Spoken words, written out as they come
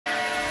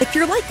If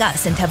you're like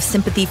us and have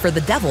sympathy for the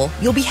devil,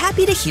 you'll be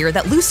happy to hear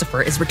that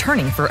Lucifer is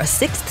returning for a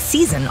 6th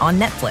season on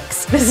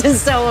Netflix. This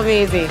is so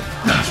amazing.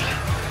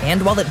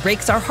 And while it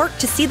breaks our heart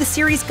to see the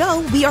series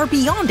go, we are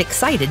beyond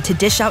excited to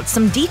dish out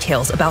some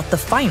details about the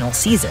final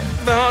season.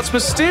 The heart's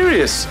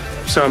mysterious,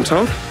 so I'm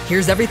told.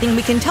 Here's everything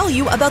we can tell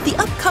you about the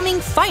upcoming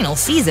final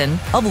season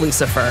of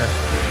Lucifer.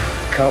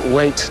 Can't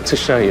wait to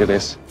show you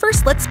this.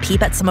 First, let's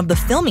peep at some of the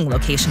filming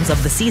locations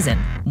of the season.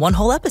 One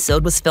whole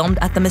episode was filmed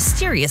at the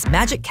mysterious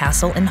Magic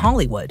Castle in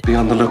Hollywood. Be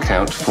on the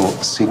lookout for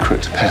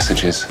secret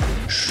passages.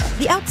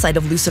 The outside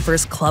of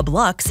Lucifer's Club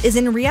Lux is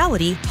in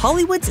reality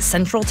Hollywood's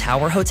Central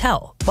Tower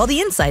Hotel, while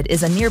the inside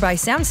is a nearby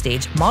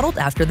soundstage modeled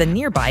after the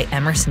nearby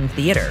Emerson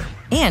Theater.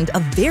 And a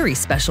very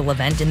special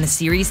event in the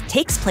series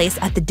takes place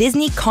at the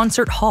Disney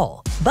Concert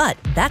Hall. But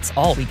that's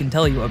all we can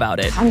tell you about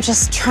it. I'm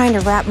just trying to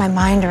wrap my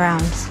mind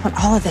around what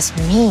all of this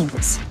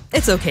means.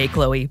 It's okay,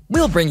 Chloe.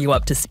 We'll bring you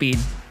up to speed.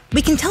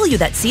 We can tell you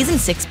that Season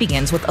 6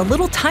 begins with a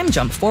little time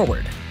jump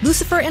forward.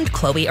 Lucifer and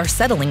Chloe are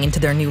settling into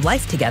their new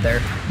life together,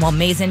 while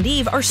Maze and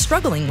Eve are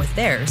struggling with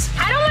theirs.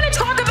 I don't want to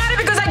talk about it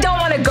because I don't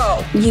want to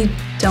go. You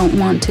don't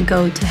want to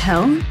go to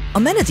hell?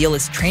 Amenadiel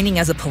is training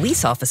as a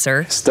police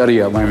officer.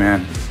 Study up, my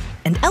man.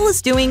 And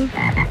Ella's doing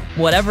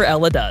whatever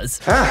Ella does.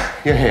 Ah,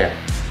 you're here.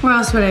 Where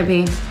else would I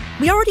be?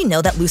 We already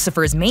know that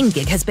Lucifer's main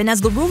gig has been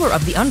as the ruler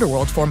of the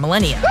underworld for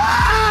millennia,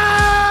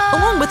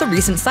 along with a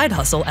recent side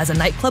hustle as a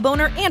nightclub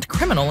owner and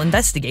criminal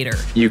investigator.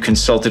 You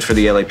consulted for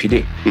the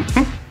LAPD.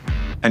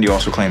 And you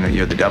also claim that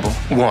you're the devil.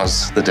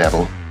 Was the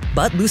devil.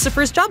 But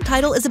Lucifer's job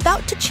title is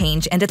about to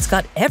change, and it's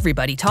got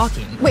everybody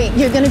talking. Wait,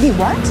 you're gonna be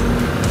what?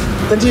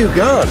 The new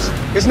god.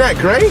 Isn't that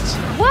great?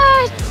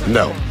 What?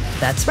 No.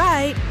 That's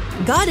right.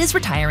 God is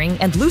retiring,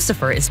 and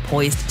Lucifer is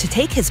poised to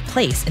take his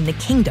place in the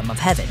kingdom of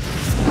heaven.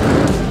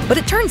 But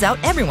it turns out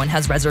everyone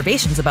has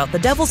reservations about the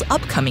devil's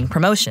upcoming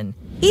promotion,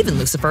 even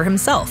Lucifer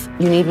himself.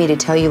 You need me to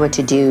tell you what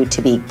to do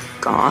to be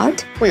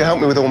God? Will you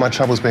help me with all my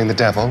troubles being the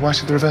devil? Why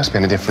should the reverse be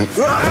any different?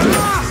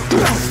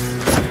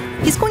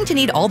 He's going to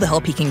need all the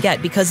help he can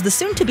get because the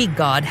soon-to-be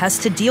God has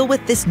to deal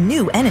with this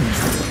new enemy.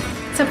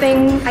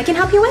 Something I can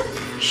help you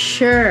with?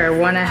 Sure,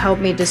 wanna help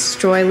me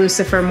destroy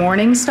Lucifer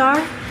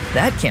Morningstar?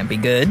 That can't be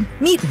good.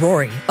 Meet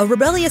Rory, a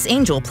rebellious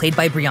angel played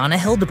by Brianna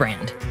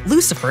Hildebrand.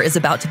 Lucifer is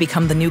about to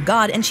become the new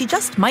god, and she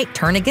just might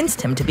turn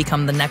against him to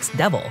become the next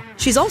devil.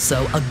 She's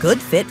also a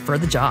good fit for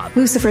the job.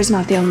 Lucifer's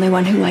not the only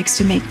one who likes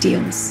to make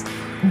deals.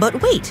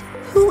 But wait,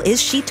 who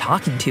is she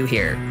talking to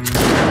here?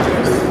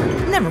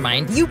 Never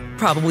mind, you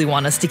probably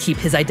want us to keep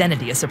his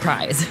identity a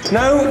surprise.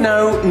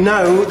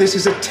 No, this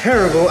is a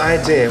terrible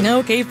idea.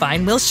 Okay,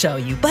 fine, we'll show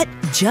you, but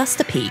just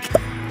a peek.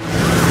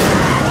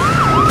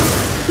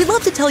 We'd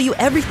love to tell you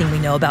everything we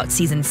know about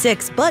Season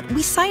 6, but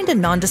we signed a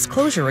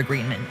non-disclosure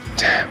agreement.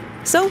 Damn.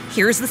 So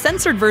here's the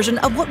censored version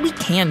of what we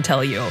can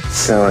tell you.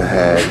 Go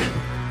ahead.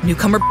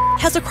 Newcomer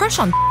has a crush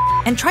on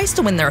and tries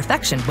to win their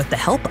affection with the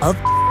help of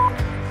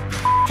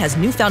has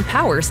newfound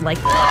powers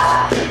like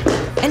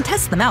and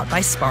tests them out by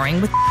sparring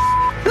with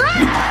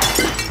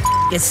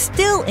is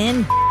still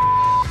in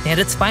and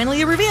it's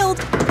finally revealed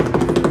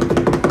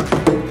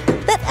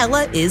that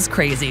Ella is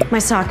crazy. My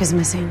sock is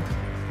missing.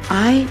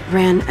 I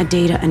ran a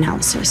data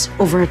analysis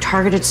over a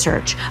targeted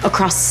search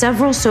across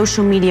several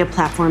social media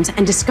platforms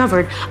and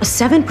discovered a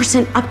 7%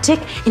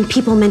 uptick in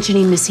people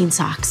mentioning missing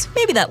socks.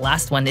 Maybe that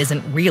last one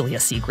isn't really a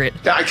secret.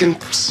 I can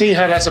see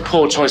how that's a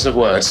poor choice of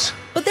words.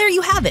 But there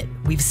you have it.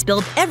 We've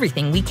spilled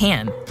everything we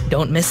can.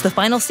 Don't miss the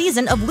final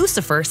season of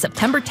Lucifer,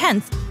 September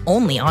 10th,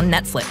 only on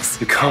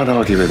Netflix. You can't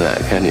argue with that,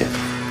 can you?